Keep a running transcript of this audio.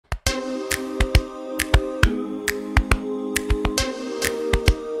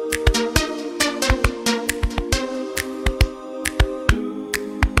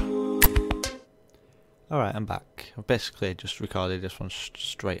Right, I'm back. I've basically just recorded this one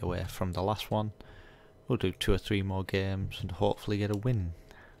straight away from the last one. We'll do 2 or 3 more games and hopefully get a win.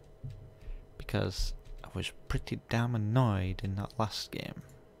 Because I was pretty damn annoyed in that last game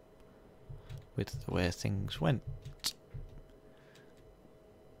with the way things went.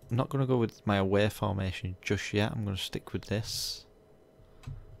 I'm not going to go with my away formation just yet. I'm going to stick with this.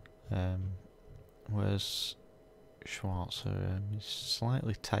 Whereas Schwarzer is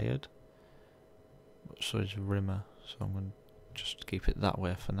slightly tired, but so is Rimmer, so I'm going to just keep it that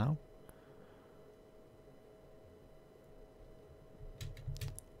way for now.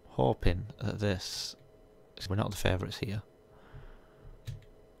 Hoping that this, we're not the favourites here,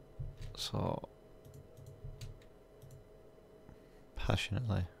 so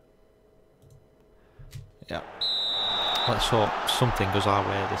passionately, yeah, let's hope something goes our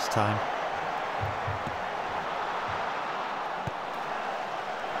way this time.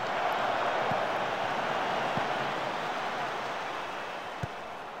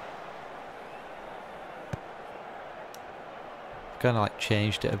 Kind of like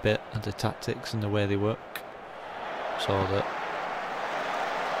changed it a bit, and the tactics and the way they work, so that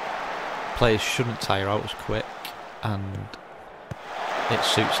players shouldn't tire out as quick, and it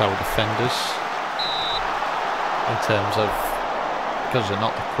suits our defenders in terms of, because they're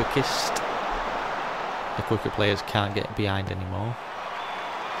not the quickest, the quicker players can't get behind anymore.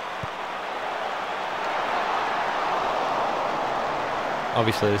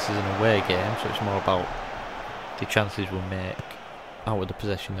 Obviously this is an away game, so it's more about the chances we make out of the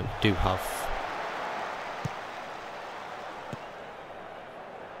possession that we do have.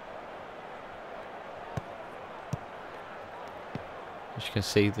 As you can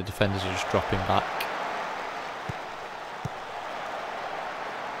see, the defenders are just dropping back.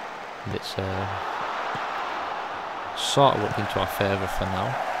 And it's sort of working to our favour for now.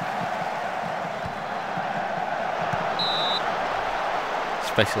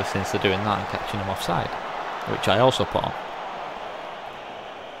 Especially since they're doing that and catching them offside, which I also put on.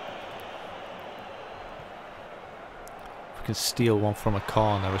 If we can steal one from a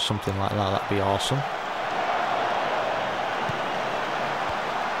corner or something like that, that'd be awesome.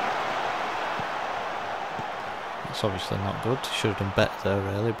 It's obviously not good. Should have done better there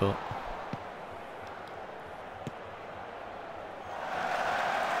really, but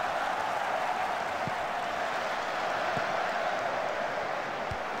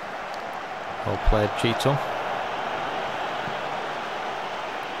well played, Cheeto.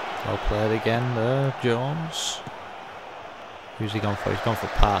 Well played again there, Jones. Who's he gone for? He's gone for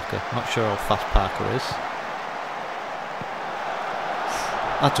Parker. Not sure how fast Parker is.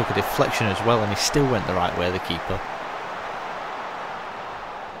 That took a deflection as well, and he still went the right way, the keeper.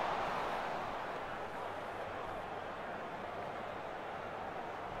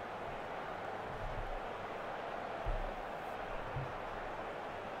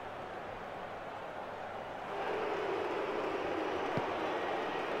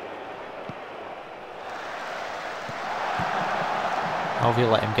 How have you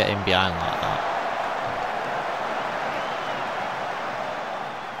let him get in behind like that?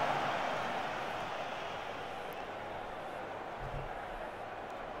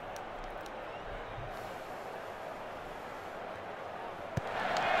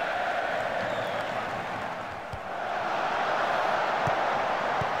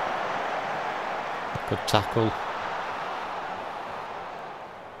 Good tackle.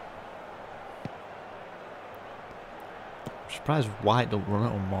 Surprised White don't run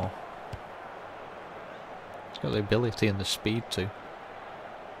at him more. He's got the ability and the speed too.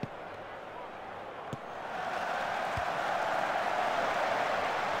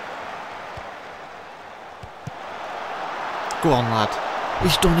 Go on, lad.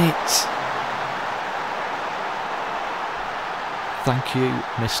 He's done it. Thank you,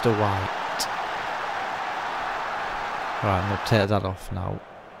 Mr. White. Right, I'm going to take that off now.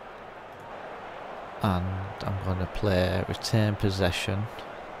 And I'm going to play retain possession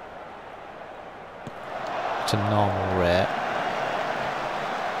to normal rate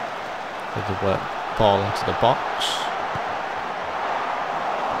with the ball into the box.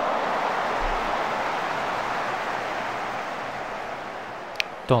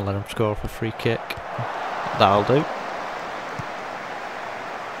 Don't let him score off a free kick. That'll do.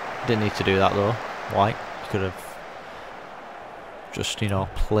 Didn't need to do that though. White, you could have just, you know,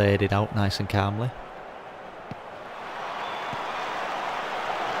 played it out nice and calmly.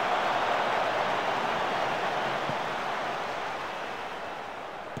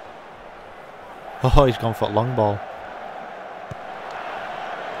 Oh, he's gone for a long ball.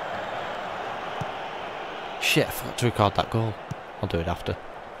 Shit, I forgot to record that goal. I'll do it after.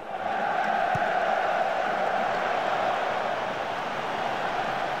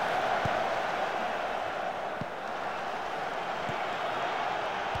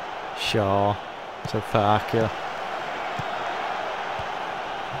 Shaw to Parker.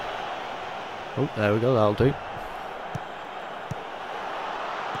 Oh, there we go, that'll do.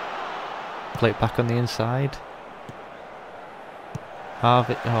 Play it back on the inside.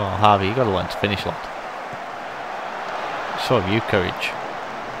 Harvey, oh Harvey, you got to learn to finish, lad. Show you courage.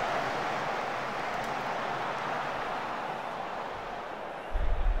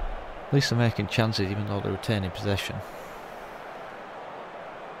 At least they're making chances even though they're retaining possession.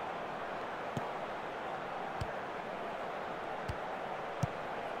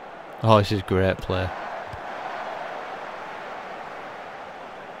 Oh, this is great play.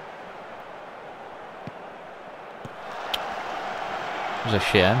 It was a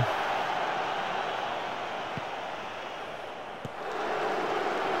shame.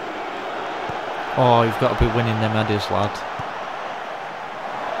 Oh, you've got to be winning them headers, lad.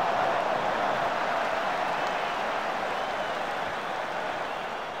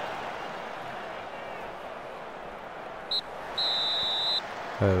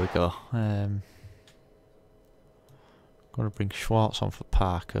 There we go. I'm going to bring Schwartz on for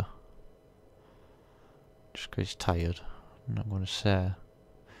Parker. Just because he's tired. I'm not going to say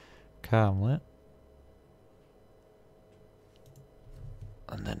calmly.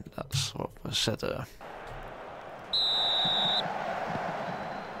 And then that's what was said there.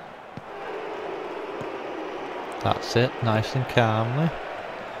 That's it, nice and calmly.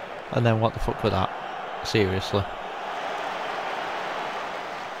 And then what the fuck was that? Seriously.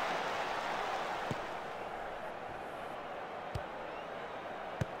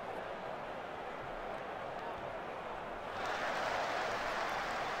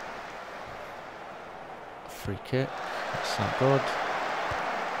 Free kick, that's not good.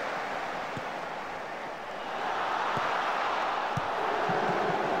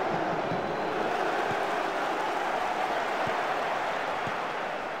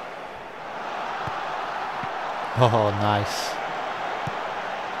 Oh, nice.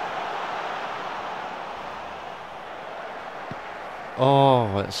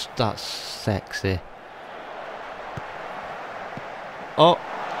 Oh, that's sexy. Oh,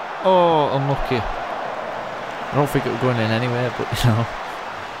 unlucky. I don't think it was going in anyway, but you know,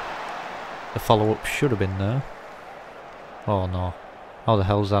 the follow-up should have been there. Oh no, how the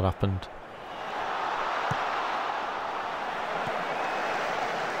hell's that happened?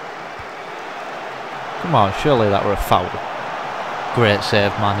 Come on, surely that were a foul. Great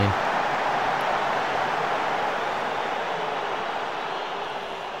save, Manning.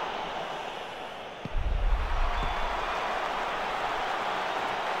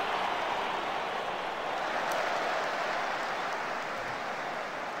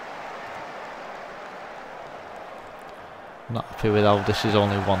 Not happy with how this is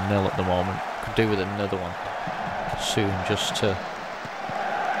only 1-0 at the moment. Could do with another one soon just to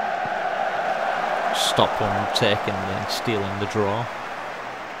stop them taking and stealing the draw.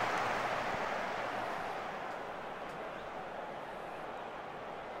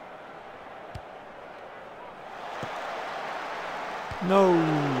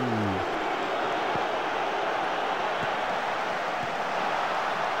 No.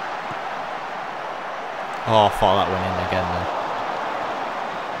 Oh, I thought that went in again then.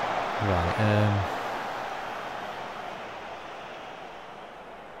 Right,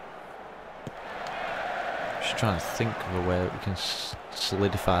 just trying to think of a way that we can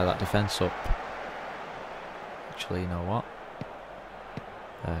solidify that defence up. Actually, you know what?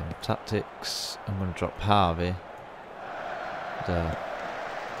 Tactics, I'm going to drop Harvey there.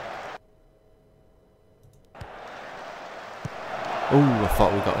 Oh, I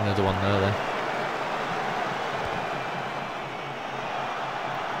thought we got another one there then.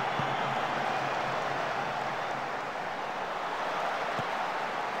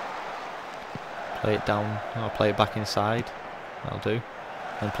 Play it down, I'll play it back inside, that'll do.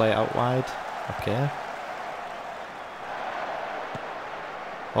 Then play it out wide, okay.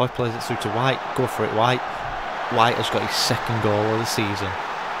 Oh, he plays it through to White, go for it White. White has got his second goal of the season.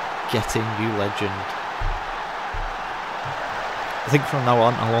 Get in, you legend. I think from now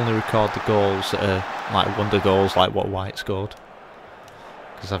on I'll only record the goals that are like wonder goals like what White scored.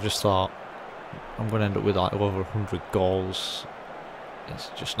 Because I've just thought, I'm going to end up with like over 100 goals.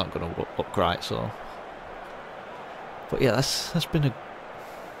 It's just not going to look right, so. But yeah, that's been a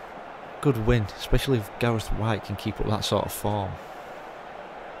good win, especially if Gareth White can keep up that sort of form.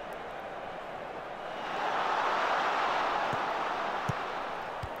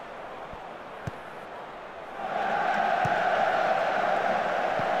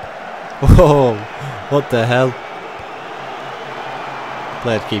 Whoa, what the hell?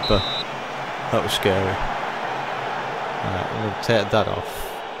 Played keeper. That was scary. Alright, we'll take that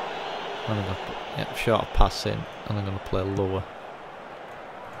off. And I'm going to put short pass in, and I'm going to play lower.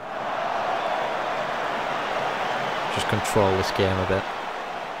 Just control this game a bit.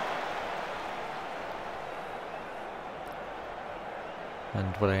 And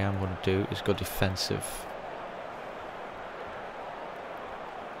what I am going to do is go defensive.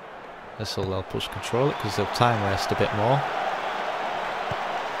 This will help us control it because they'll time waste a bit more.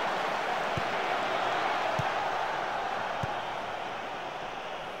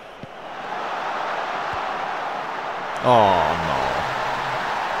 Oh no.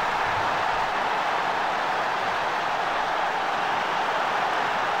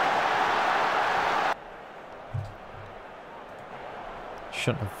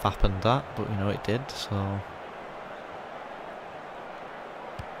 Shouldn't have happened that, but you know it did, so.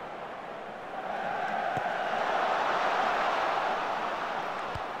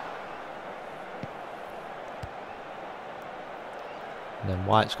 And then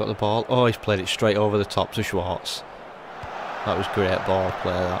White's got the ball. Oh, he's played it straight over the top to Schwartz. That was great ball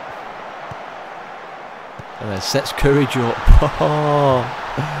play, that. And then sets Courage up. Oh,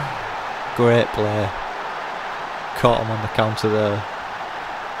 great play. Caught him on the counter there.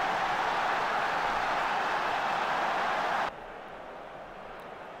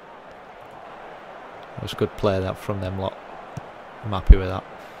 That was good play that from them lot. I'm happy with that.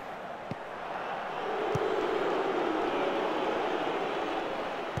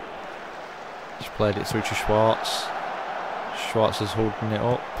 Just played it through to Schwartz. Schwartz is holding it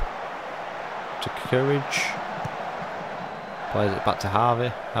up to Courage. Plays it back to Harvey.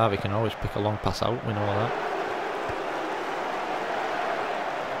 Harvey can always pick a long pass out, we know that.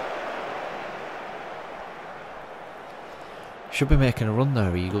 Should be making a run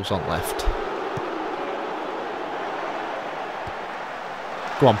there, Eagles on left.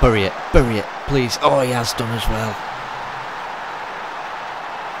 Go on, bury it, please. Oh, he has done as well.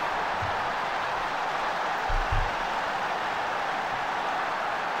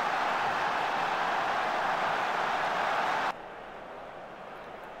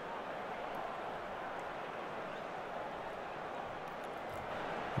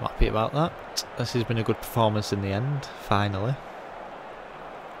 I'm happy about that. This has been a good performance in the end, finally.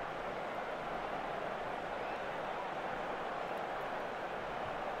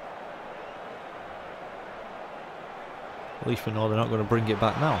 At least we know they're not going to bring it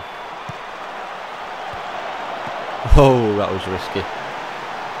back now. Oh, that was risky.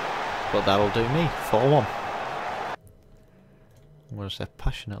 But that'll do me. 4-1. I'm going to say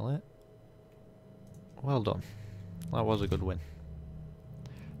passionately. Well done. That was a good win.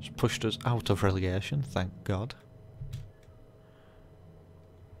 It's pushed us out of relegation, thank God.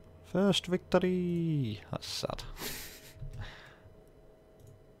 First victory! That's sad.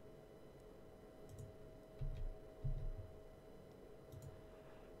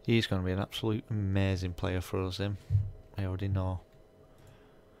 He's going to be an absolute amazing player for us, him. I already know.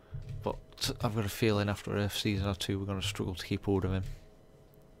 But I've got a feeling after a season or two we're going to struggle to keep hold of him.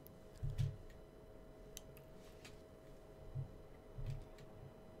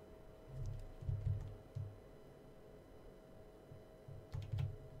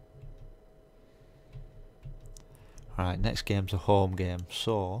 Alright, next game's a home game,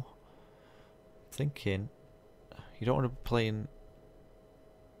 so I'm thinking you don't want to be playing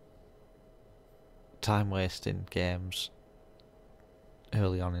time wasting games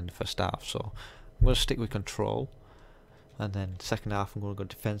early on in the first half, so I'm going to stick with control, and then second half I'm going to go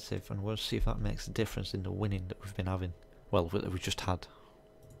defensive, and we'll see if that makes a difference in the winning that we've been having, well, that we just had.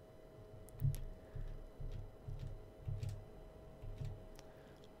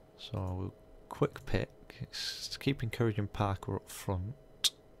 So we'll quick pick. It's keep encouraging Parker up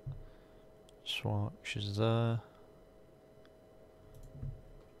front. Swatch is there.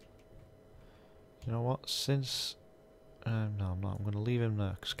 You know what? Since no, I'm not. I'm going to leave him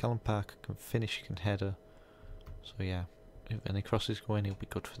there because Callum Parker can finish, he can header. So yeah, if any crosses go in, he'll be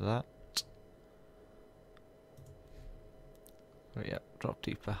good for that. But yeah, drop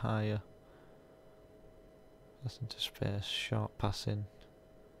deeper, higher. That's into space. Short passing.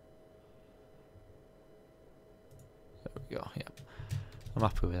 There we go, yep. I'm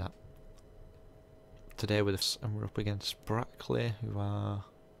happy with that. Today with us, and we're up against Brackley, who are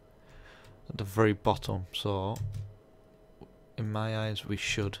at the very bottom, so in my eyes we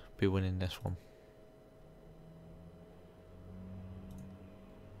should be winning this one.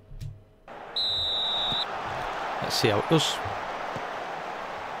 Let's see how it goes.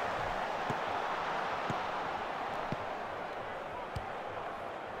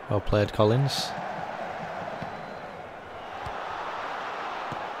 Well played, Collins.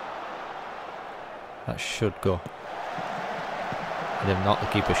 That should go. And if not, the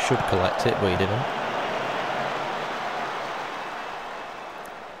keeper should collect it, but he didn't.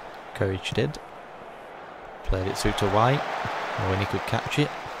 Courage did. Played it through to White, when he could catch it.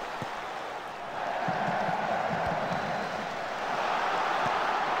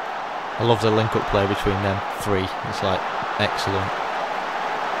 I love the link-up play between them three. It's like excellent.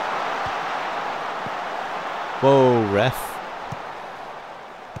 Whoa, ref.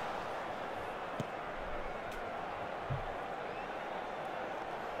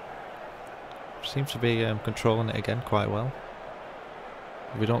 Seems to be controlling it again quite well.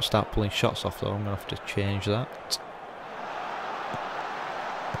 If we don't start pulling shots off though, I'm going to have to change that.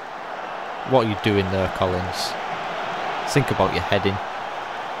 What are you doing there, Collins? Think about your heading.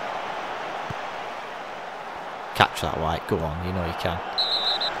 Catch that, White. Go on, you know you can.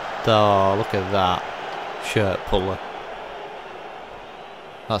 Oh, look at that. Shirt puller.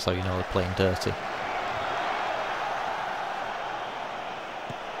 That's how you know they're playing dirty.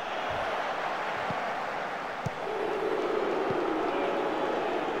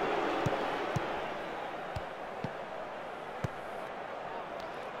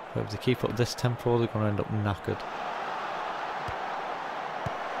 But if they keep up this tempo, they're going to end up knackered.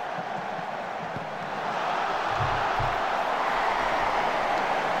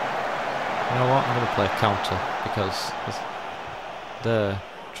 You know what? I'm going to play a counter because they're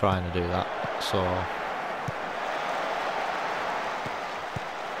trying to do that. So,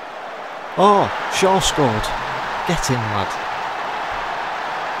 oh, Shaw scored. Get in, lad.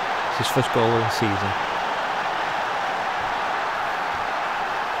 It's his first goal of the season.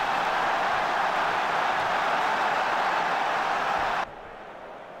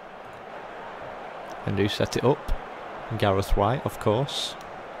 And who set it up? Gareth White, of course.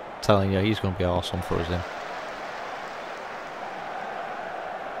 Telling you he's going to be awesome for us in.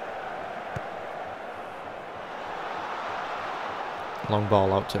 Long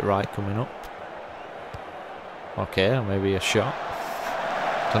ball out to the right coming up. Okay, maybe a shot.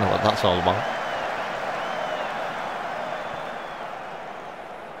 Don't know what that's all about.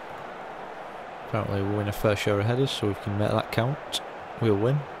 Apparently we'll win a fair share of headers, so we can make that count. We'll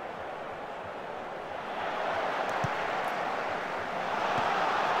win.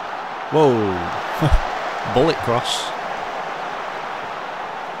 Whoa! Bullet cross.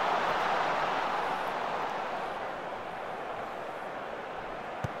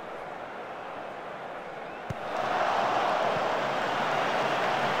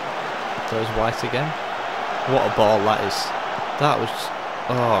 There's White again. What a ball that is. That was...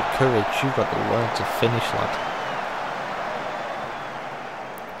 Oh, Courage, you've got to learn to finish, lad.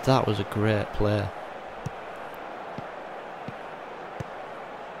 That was a great play.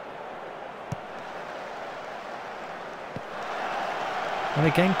 And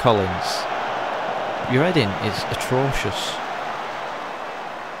again, Collins, your heading is atrocious.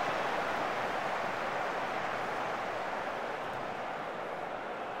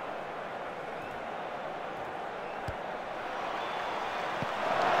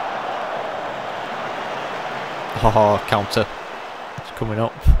 Oh, counter. It's coming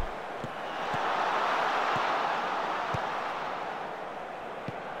up.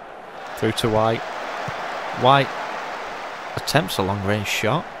 Through to White. White attempts a long range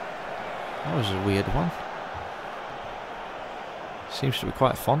shot. That was a weird one. Seems to be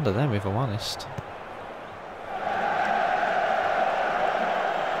quite fond of them, if I'm honest.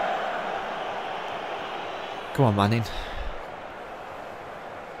 Come on, Manning.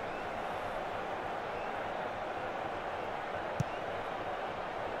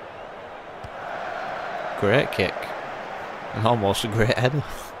 Great kick. And almost a great header.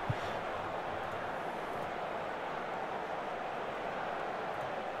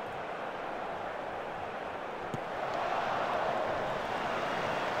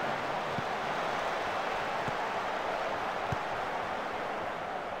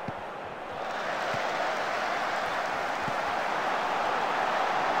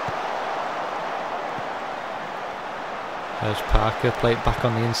 There's Parker, play it back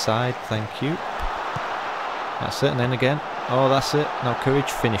on the inside, thank you. That's it, and then again. Oh, that's it. Now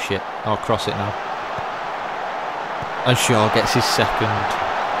Courage, finish it. Or cross it now. And Shaw gets his second.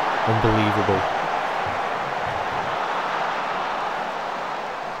 Unbelievable.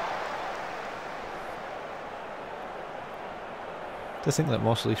 To think that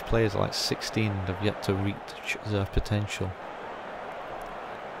most of these players are like 16 and have yet to reach their potential.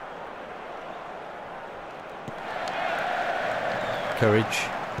 Courage.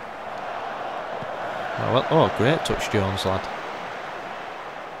 Oh, well, oh, great touch, Jones, lad.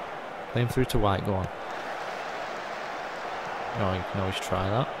 Play him through to White, go on. Oh, you can always try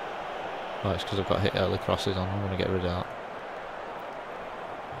that. Oh, it's because I've got hit early crosses on, I'm going to get rid of that.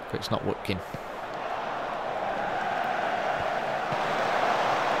 but it's not working.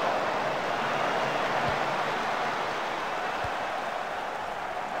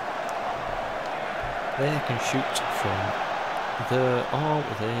 They can shoot from there all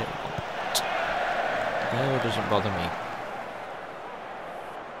they want. No, it doesn't bother me.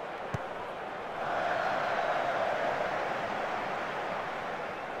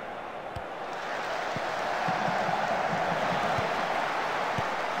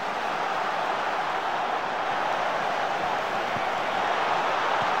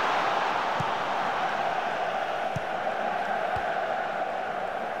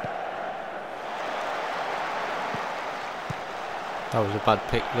 That was a bad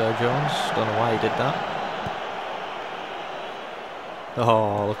pick there, Jones. Don't know why he did that.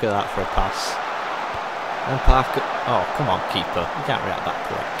 Oh, look at that for a pass. And Parker. Oh, come on, keeper. You can't react that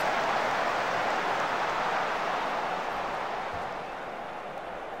quick.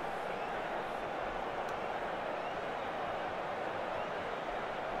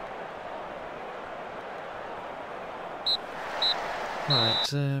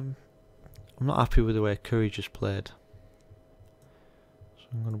 Right, I'm not happy with the way Curry just played.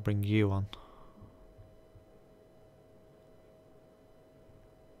 I'm going to bring you on.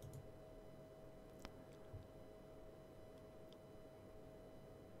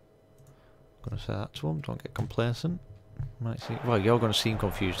 I'm going to say that to him, don't get complacent. Might see, well, you're going to seem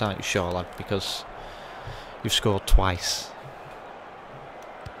confused, aren't you, sure, lad, because you've scored twice.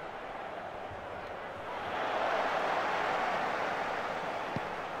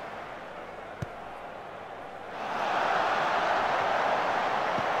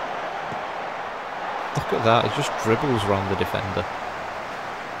 Look at that, he just dribbles around the defender.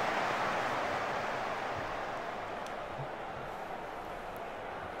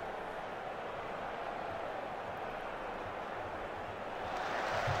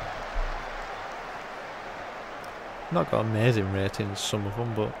 Not got amazing ratings, some of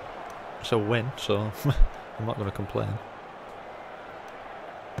them, but it's a win, so I'm not going to complain.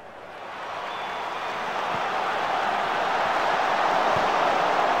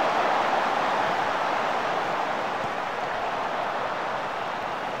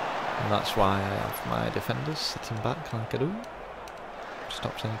 And that's why I have my defenders sitting back like I do.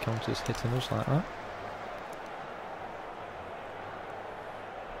 Stops any counters hitting us like that.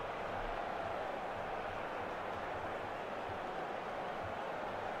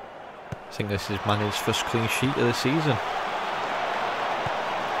 I think this is Manny's first clean sheet of the season.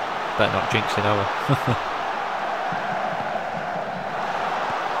 Better not jinx it, our.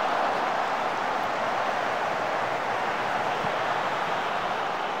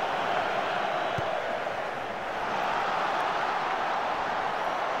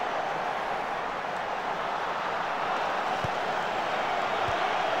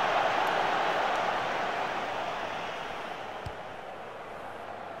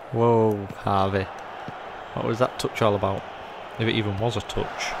 Whoa, Harvey. What was that touch all about? If it even was a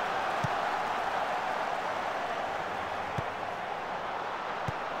touch.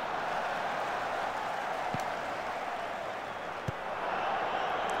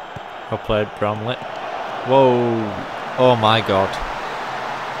 Well played, Bramlett. Whoa. Oh my god.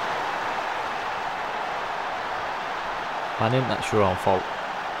 Manning, that's your own fault.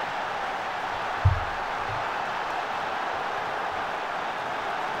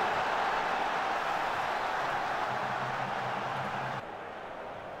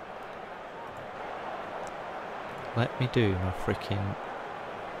 Let me do my freaking...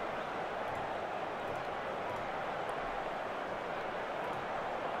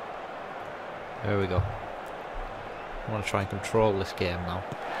 There we go. I want to try and control this game now.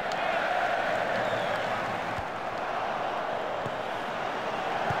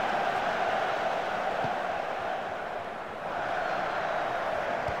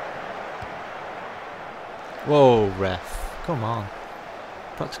 Whoa, ref. Come on.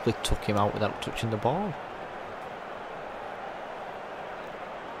 Practically took him out without touching the ball.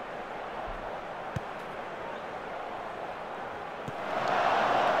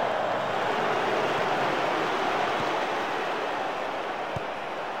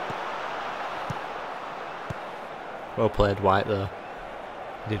 Well played, White, there.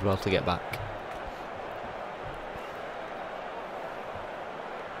 Did well to get back.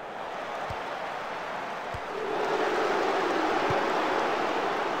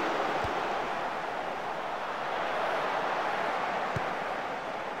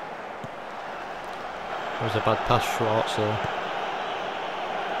 It was a bad pass, Schwartz, so...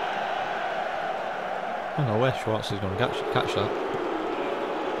 I don't know where Schwartz is going to catch that.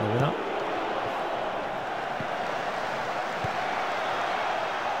 Maybe not.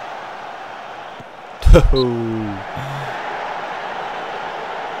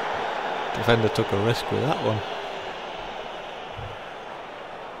 Defender took a risk with that one.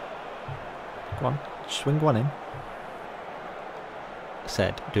 Go on, swing one in.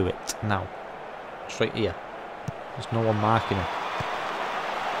 Said, do it now. Straight here. There's no one marking him.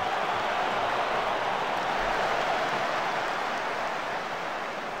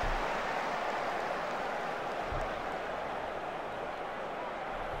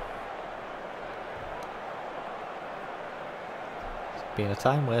 Being a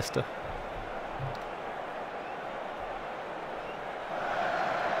time waster.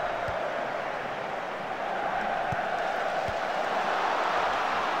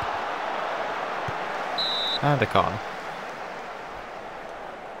 And a corner.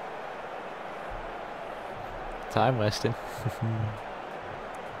 Time wasting. You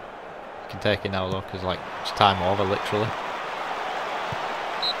can take it now though, because like it's time over literally.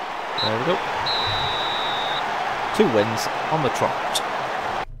 There we go. 2 wins on the trot.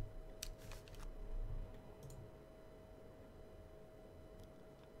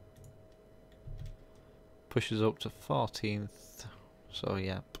 Pushes up to 14th. So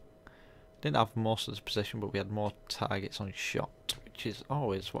yep. Didn't have most of the possession, but we had more targets on shot, which is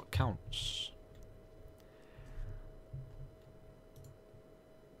always what counts.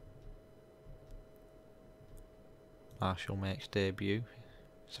 Marshall makes debut.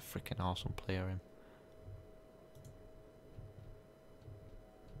 He's a freaking awesome player, him.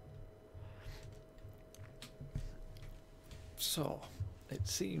 So, it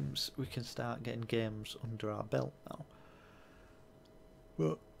seems we can start getting games under our belt now.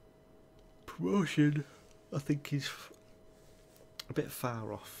 But promotion, I think, is a bit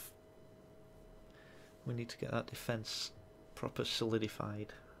far off. We need to get that defence proper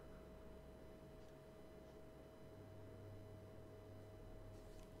solidified.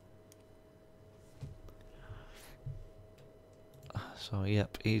 So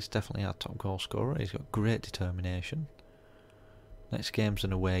yep, he's definitely our top goal scorer. He's got great determination. Next game's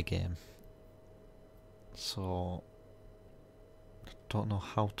an away game, so I don't know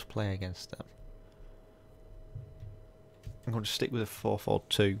how to play against them. I'm going to stick with a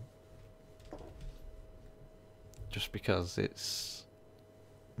 4-4-2 just because it's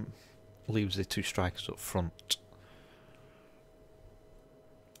leaves the 2 strikers up front.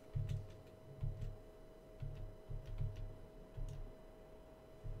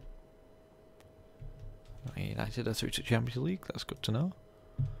 United are through to Champions League, that's good to know.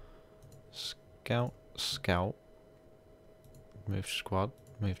 Scout, scout. Move to squad,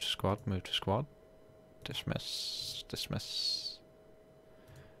 move to squad, move to squad. Dismiss, dismiss.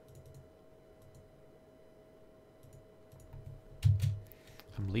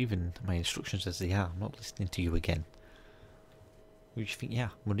 I'm leaving my instructions as they are, I'm not listening to you again. Who do you think? Yeah,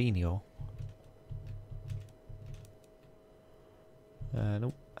 Mourinho.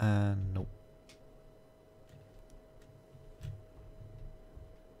 Nope, nope.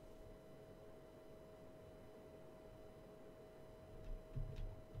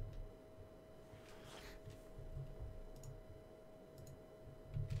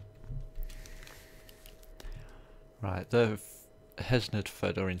 Right, the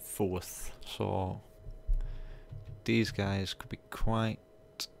Hesnedford are in 4th, so these guys could be quite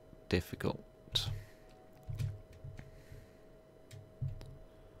difficult.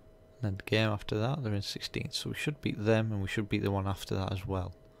 And the game after that, they're in 16th, so we should beat them and we should beat the one after that as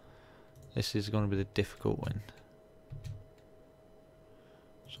well. This is going to be the difficult win.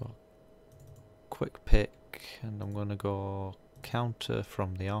 So, quick pick, and I'm going to go counter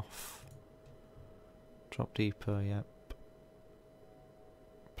from the off. Drop deeper, yep.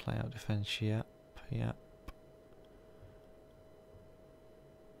 Play out defence, yep, yep.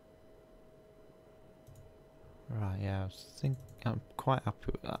 Right, yeah, I think I'm quite happy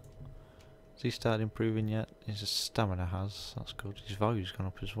with that. Has he started improving yet? His stamina has, that's good. His value's gone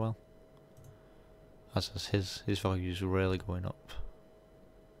up as well. As has his value's really going up.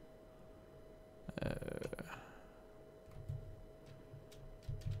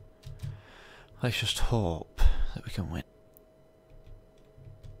 Let's just hope that we can win.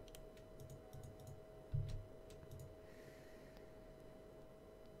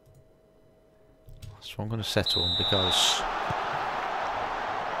 So I'm going to settle them because,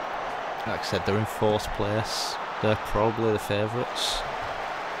 like I said, they're in 4th place. They're probably the favourites.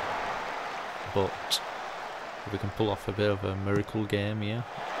 But if we can pull off a bit of a miracle game here,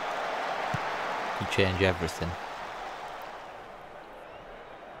 we can change everything.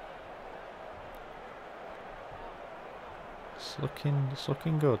 It's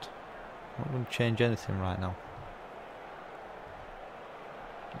looking good. I'm not going to change anything right now.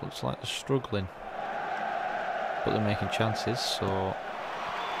 Looks like they're struggling. but they're making chances, so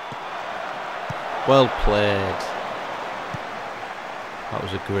well played. That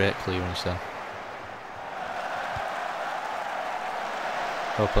was a great clearance then.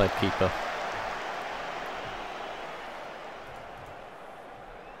 Well played, keeper.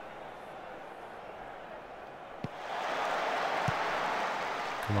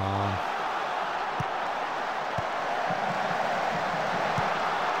 Come on.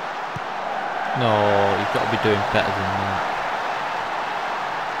 No, you've got to be doing better than that.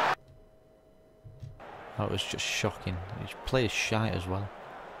 That was just shocking. His play is shite as well.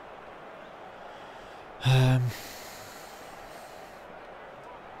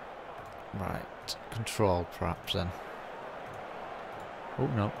 Right, control perhaps then. Oh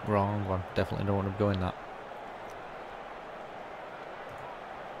no, wrong one. Definitely don't want to go in that.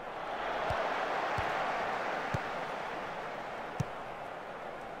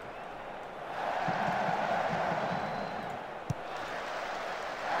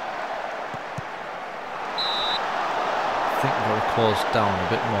 I think we'll close down a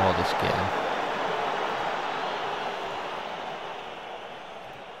bit more this game.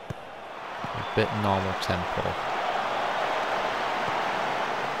 A bit normal tempo.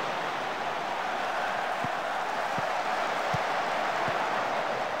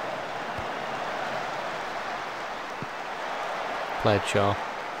 Played Shaw.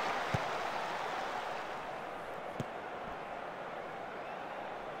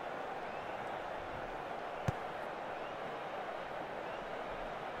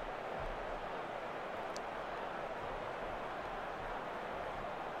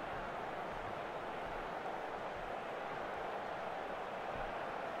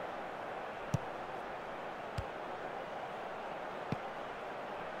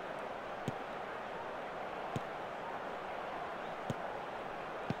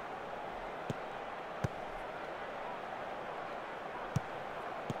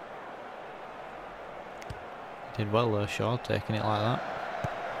 Did well there, Shaw, taking it like that.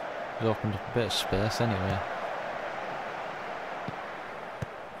 It opened up a bit of space anyway.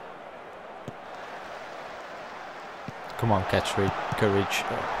 Come on, Courage.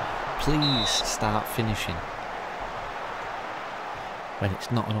 Please start finishing when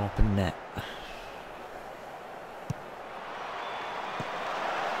it's not an open net.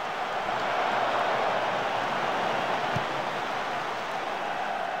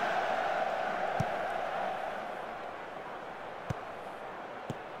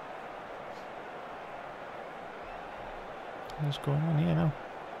 What's going on here now?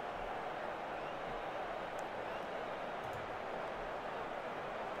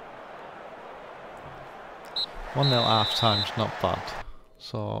 One nil half time's not bad,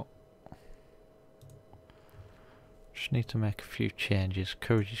 so just need to make a few changes.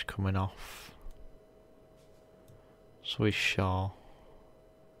 Courage is coming off, so is Shaw.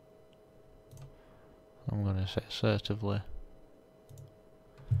 I'm going to say assertively,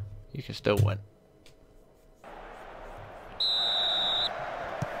 you can still win.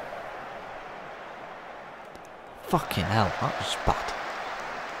 Fucking hell, that was bad.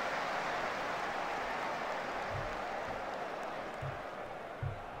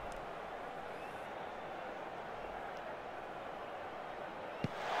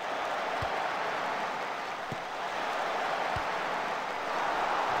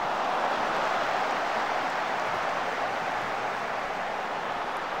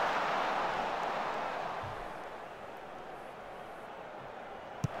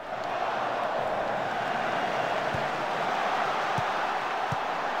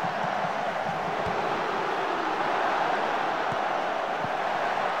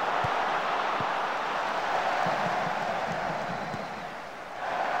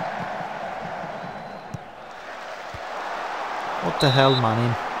 What the hell,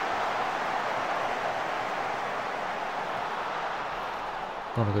 Manning?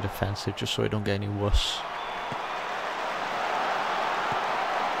 Gonna go defensive just so it don't get any worse.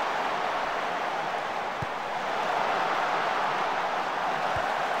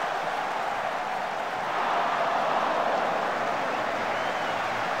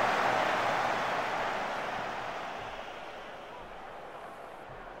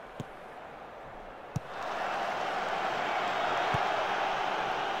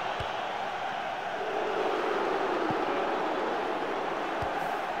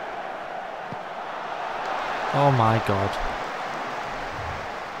 Oh my god.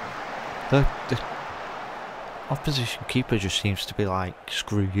 The opposition keeper just seems to be like,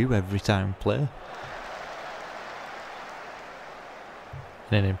 screw you every time we play.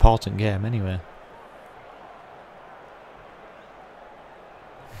 In an important game anyway.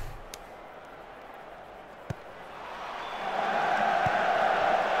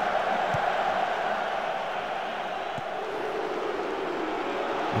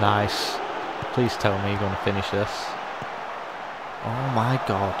 Nice. Please tell me you're going to finish this. Oh my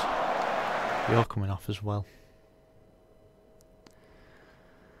god. You're coming off as well.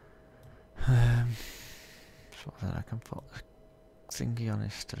 So then I can put a thingy on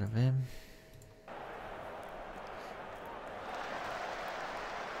instead of him.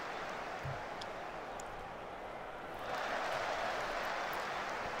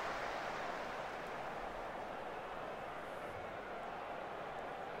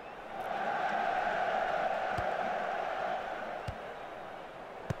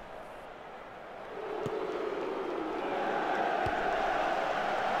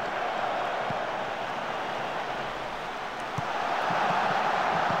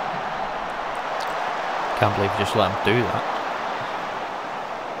 Can't believe you just let him do that.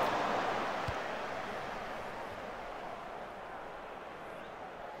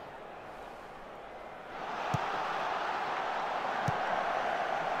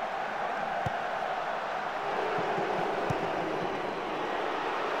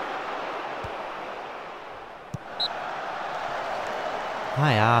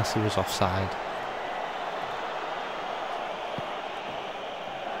 My arse, he was offside.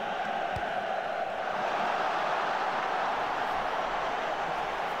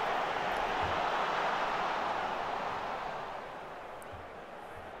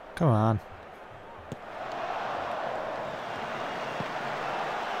 Come on.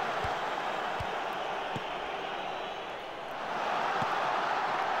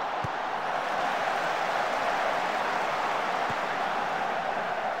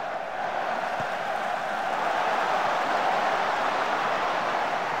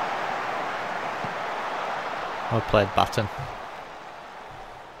 Well played, Batten.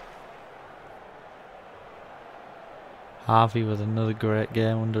 Harvey with another great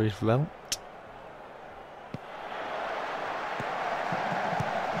game under his belt.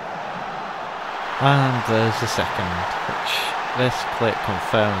 And there's the second, which basically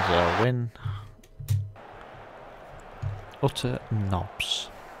confirms our win. Utter knobs.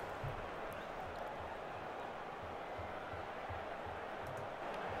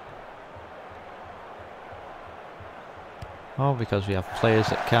 All because we have players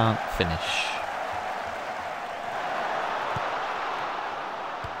that can't finish.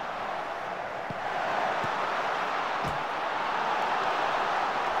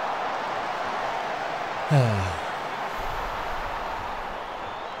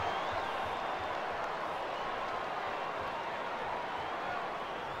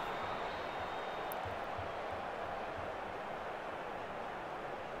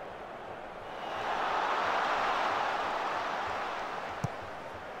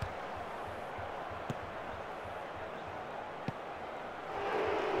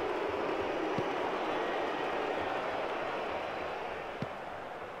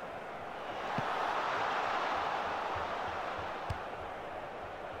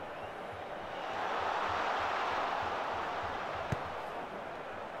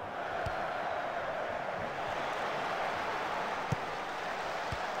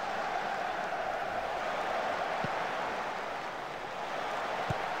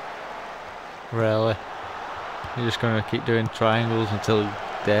 Really? You're just going to keep doing triangles until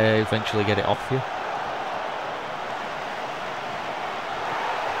they eventually get it off you?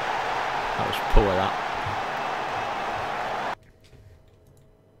 That was poor, that.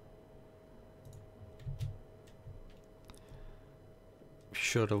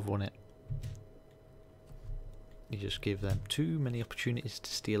 Should have won it. You just give them too many opportunities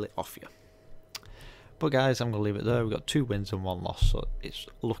to steal it off you. But guys, I'm going to leave it there. We've got 2 wins and 1 loss, so it's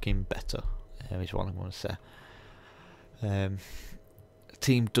looking better. Is what I'm going to say. The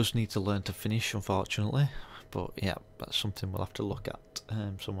team does need to learn to finish, unfortunately, but yeah, that's something we'll have to look at.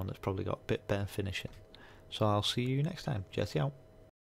 Someone that's probably got a bit better finishing. So I'll see you next time. Jesse out.